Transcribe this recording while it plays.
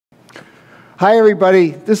Hi,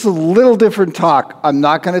 everybody. This is a little different talk. I'm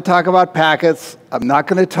not going to talk about packets. I'm not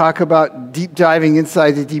going to talk about deep diving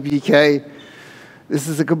inside the DPDK. This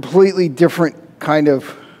is a completely different kind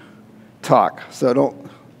of talk. So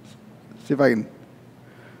don't, see if I can,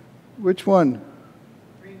 which one?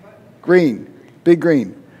 Green, big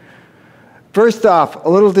green. First off, a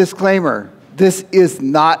little disclaimer. This is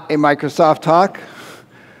not a Microsoft talk.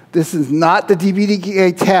 This is not the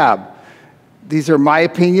DPDK tab. These are my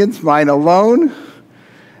opinions, mine alone.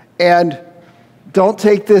 And don't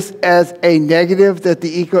take this as a negative that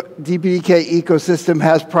the DPDK ecosystem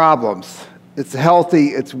has problems. It's healthy,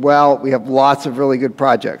 it's well, we have lots of really good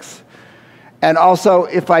projects. And also,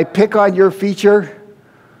 if I pick on your feature,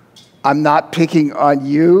 I'm not picking on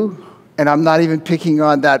you, and I'm not even picking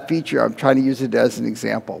on that feature. I'm trying to use it as an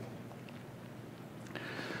example.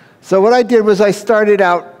 So what I did was I started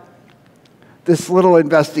out this little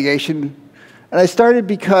investigation. And I started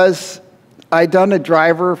because I'd done a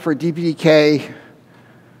driver for DPDK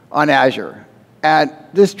on Azure. And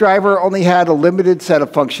this driver only had a limited set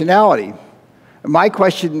of functionality. And my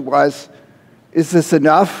question was, is this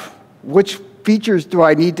enough? Which features do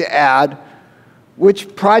I need to add?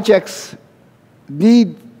 Which projects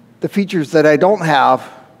need the features that I don't have?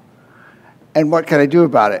 And what can I do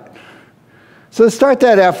about it? So to start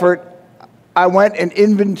that effort, I went and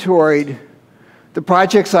inventoried the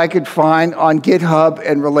projects I could find on GitHub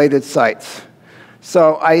and related sites.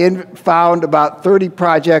 So I found about 30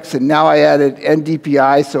 projects, and now I added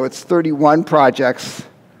NDPI, so it's 31 projects,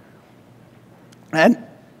 and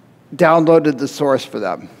downloaded the source for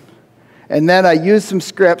them. And then I used some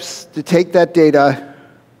scripts to take that data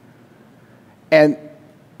and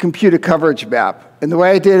compute a coverage map. And the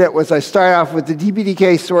way I did it was I started off with the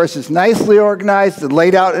DPDK sources nicely organized and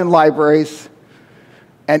laid out in libraries.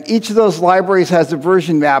 And each of those libraries has a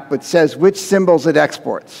version map which says which symbols it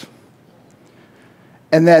exports.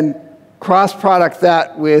 And then cross-product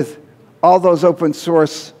that with all those open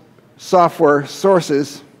source software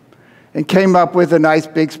sources and came up with a nice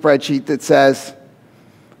big spreadsheet that says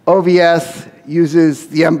OVS uses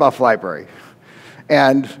the MBUF library.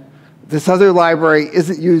 And this other library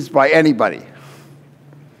isn't used by anybody.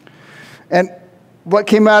 And what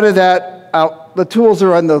came out of that, the tools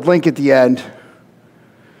are on the link at the end,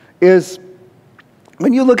 is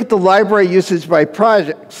when you look at the library usage by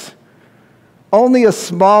projects, only a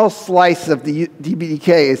small slice of the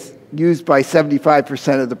DPDK is used by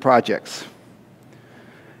 75% of the projects.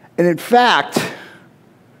 And in fact,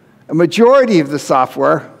 a majority of the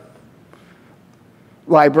software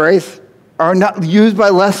libraries are not used by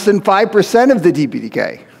less than 5% of the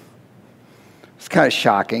DPDK. It's kind of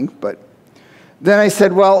shocking, but then I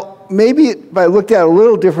said, well, maybe if I looked at it a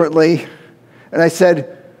little differently, and I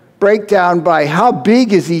said, break down by how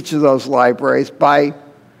big is each of those libraries, by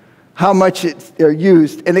how much they're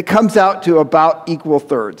used, and it comes out to about equal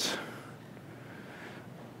thirds.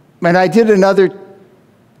 And I did another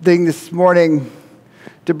thing this morning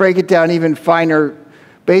to break it down even finer.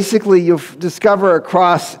 Basically, you'll discover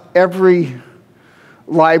across every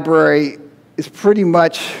library is pretty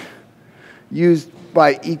much used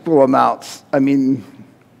by equal amounts. I mean,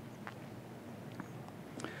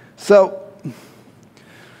 so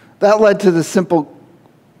that led to the simple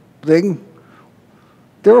thing.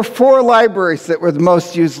 There were 4 libraries that were the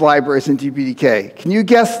most used libraries in DPDK. Can you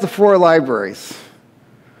guess the 4 libraries?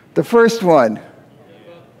 The first one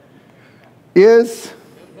is,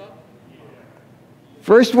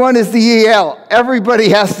 first one is the EAL. Everybody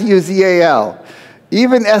has to use EAL.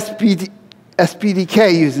 Even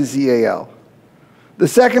SPDK uses EAL. The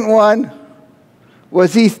second one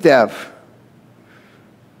was ETHDev.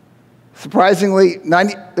 Surprisingly,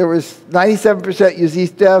 there was 97% use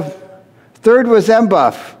ETHDev. Third was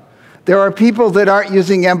MBUF. There are people that aren't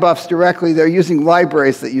using MBUFs directly. They're using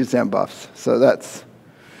libraries that use MBUFs. So that's,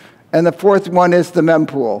 and the fourth one is the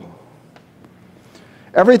mempool.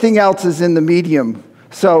 Everything else is in the medium.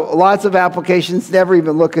 So lots of applications never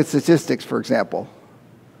even look at statistics, for example.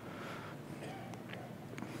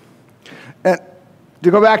 And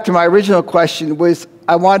to go back to my original question was,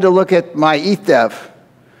 I wanted to look at my ETHDev.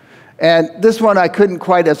 And this one I couldn't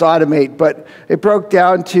quite as automate, but it broke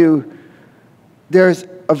down to there's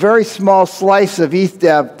a very small slice of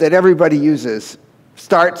ETHDev that everybody uses.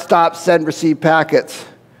 Start, stop, send, receive packets.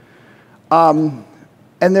 And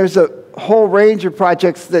there's a whole range of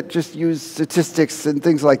projects that just use statistics and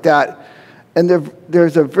things like that. And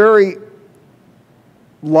there's a very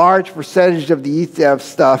large percentage of the ETHDev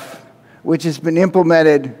stuff which has been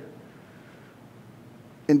implemented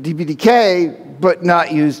in DPDK, but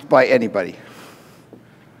not used by anybody.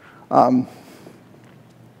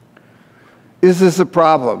 Is this a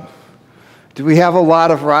problem? Do we have a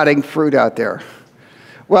lot of rotting fruit out there?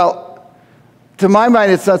 Well, to my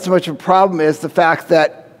mind, it's not so much a problem as the fact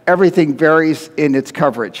that everything varies in its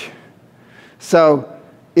coverage. So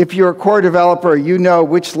if you're a core developer, you know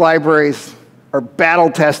which libraries are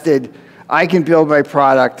battle-tested. I can build my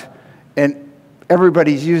product, and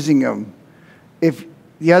everybody's using them. If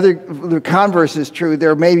the converse is true,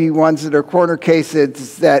 there may be ones that are corner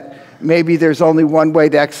cases that maybe there's only one way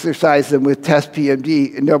to exercise them with test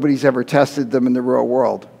PMD, and nobody's ever tested them in the real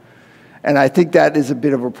world. And I think that is a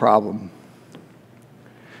bit of a problem.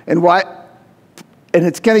 And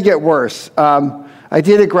it's going to get worse. I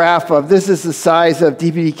did a graph of, this is the size of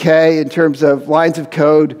DPDK in terms of lines of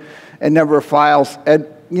code and number of files. And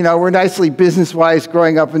we're nicely business-wise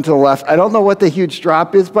growing up and to the left. I don't know what the huge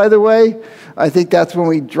drop is, by the way. I think that's when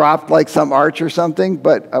we dropped like some arch or something,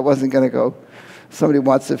 but I wasn't going to go. Somebody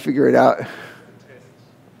wants to figure it out.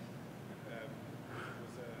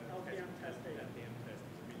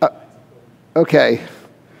 Okay.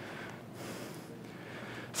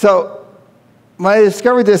 So when I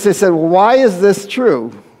discovered this, I said, well, why is this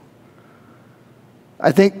true?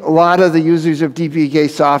 I think a lot of the users of DPDK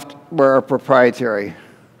software are proprietary.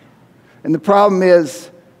 And the problem is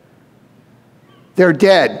they're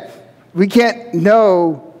dead. We can't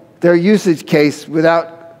know their usage case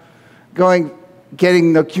without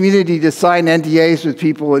getting the community to sign NDAs with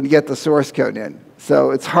people and get the source code in.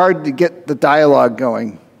 So it's hard to get the dialogue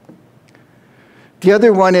going. The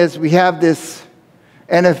other one is we have this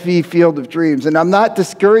NFV field of dreams. And I'm not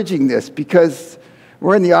discouraging this because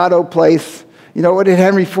we're in the auto place. You know what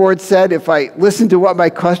Henry Ford said? If I listened to what my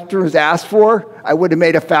customers asked for, I would have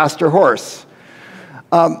made a faster horse.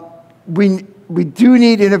 We do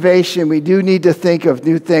need innovation. We do need to think of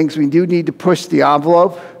new things. We do need to push the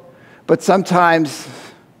envelope. But sometimes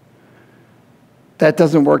that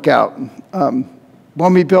doesn't work out.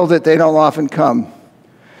 When we build it, they don't often come.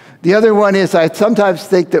 The other one is I sometimes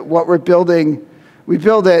think that what we're building, we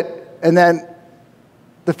build it, and then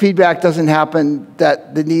the feedback doesn't happen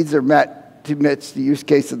that the needs are met to match the use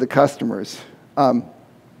case of the customers.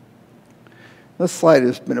 This slide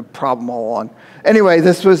has been a problem all along. Anyway,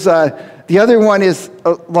 this was, the other one is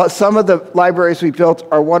some of the libraries we built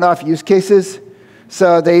are one-off use cases.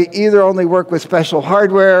 So they either only work with special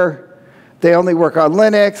hardware, they only work on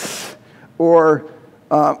Linux, or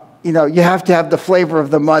you have to have the flavor of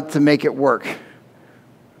the month to make it work.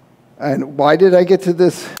 And why did I get to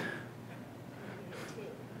this?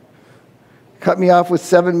 Cut me off with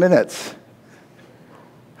 7 minutes.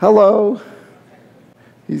 Hello.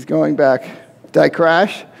 He's going back. Did I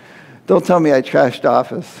crash? Don't tell me I trashed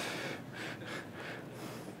Office.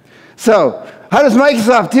 So, how does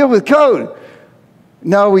Microsoft deal with code?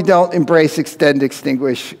 No, we don't embrace extend,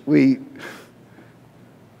 extinguish.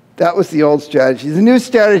 That was the old strategy. The new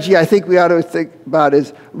strategy I think we ought to think about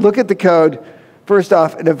is look at the code, first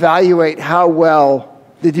off, and evaluate how well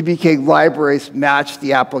the DPDK libraries match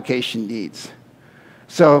the application needs.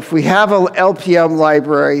 So if we have an LPM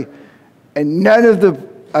library and none of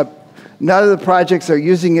the projects are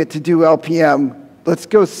using it to do LPM, let's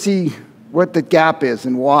go see what the gap is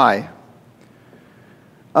and why.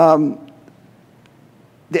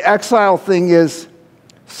 The exile thing is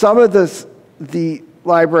some of the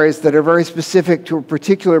libraries that are very specific to a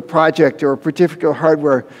particular project or a particular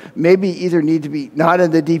hardware maybe either need to be not in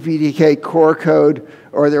the DPDK core code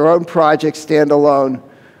or their own project standalone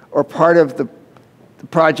or part of the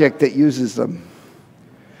project that uses them.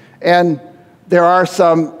 And there are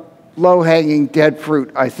some low-hanging dead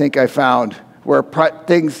fruit, I think I found, where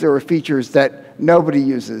there were features that nobody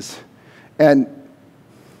uses. And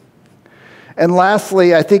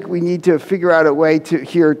lastly, I think we need to figure out a way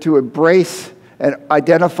to embrace and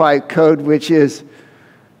identify code which is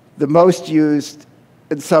the most used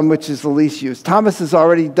and some which is the least used. Thomas has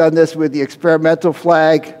already done this with the experimental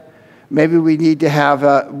flag. Maybe we need to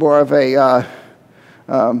have more of a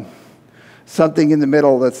something in the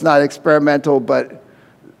middle that's not experimental, but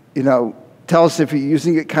tell us if you're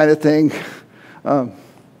using it kind of thing. On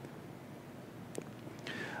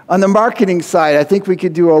the marketing side, I think we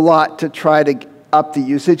could do a lot to try to up the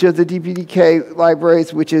usage of the DPDK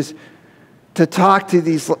libraries, which is to talk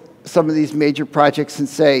to some of these major projects and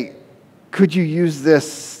say, could you use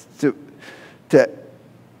this to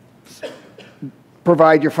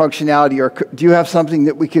provide your functionality, or do you have something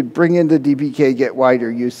that we could bring into DPDK, get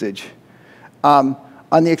wider usage? On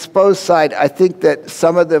the exposed side, I think that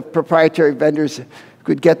some of the proprietary vendors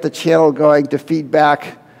could get the channel going to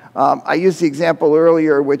feedback. I used the example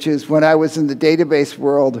earlier, which is when I was in the database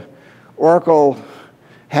world, Oracle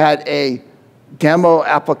had a demo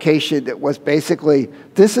application that was basically,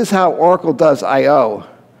 this is how Oracle does I/O.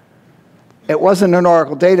 It wasn't an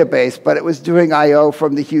Oracle database, but it was doing I/O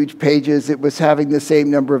from the huge pages. It was having the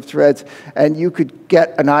same number of threads, and you could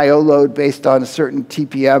get an I/O load based on a certain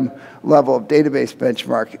TPM level of database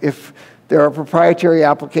benchmark. If there are proprietary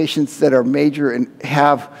applications that are major and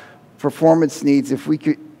have performance needs, if we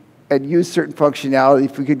could and use certain functionality,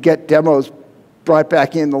 if we could get demos brought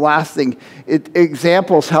back in, the last thing,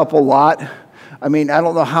 examples help a lot. I mean, I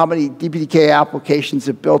don't know how many DPDK applications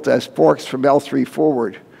have built as forks from L3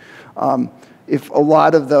 forward. If a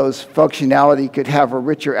lot of those functionality could have a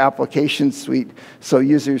richer application suite so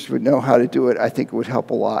users would know how to do it, I think it would help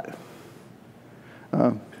a lot.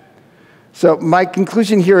 So my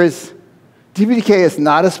conclusion here is DPDK is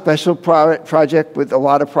not a special project with a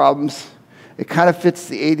lot of problems. It kind of fits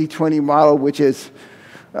the 80-20 model, which is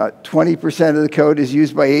 20% of the code is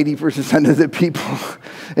used by 80% of the people,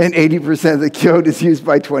 and 80% of the code is used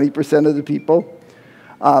by 20% of the people.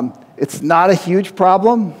 It's not a huge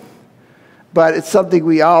problem, but it's something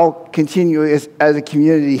we all continue as a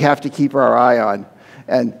community have to keep our eye on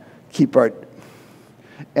and keep our,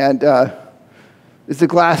 and is the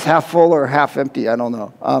glass half full or half empty? I don't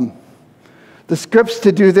know. The scripts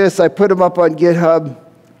to do this, I put them up on GitHub,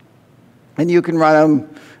 and you can run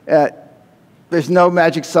them. There's no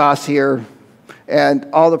magic sauce here, and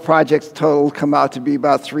all the projects total come out to be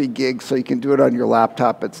about 3 gigs, so you can do it on your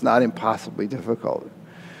laptop. It's not impossibly difficult.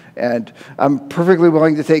 And I'm perfectly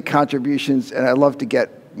willing to take contributions, and I'd love to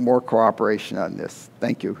get more cooperation on this.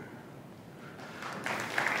 Thank you.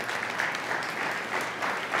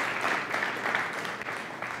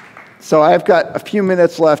 So I've got a few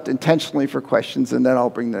minutes left intentionally for questions, and then I'll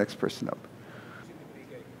bring the next person up.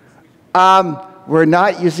 We're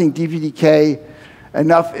not using DPDK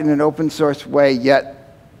enough in an open source way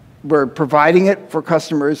yet. We're providing it for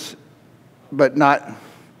customers, but not,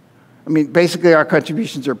 I mean, basically our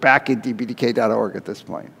contributions are back in dpdk.org at this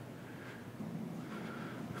point.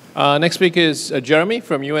 Next speaker is Jeremy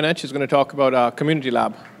from UNH. He's going to talk about our community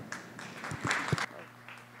lab.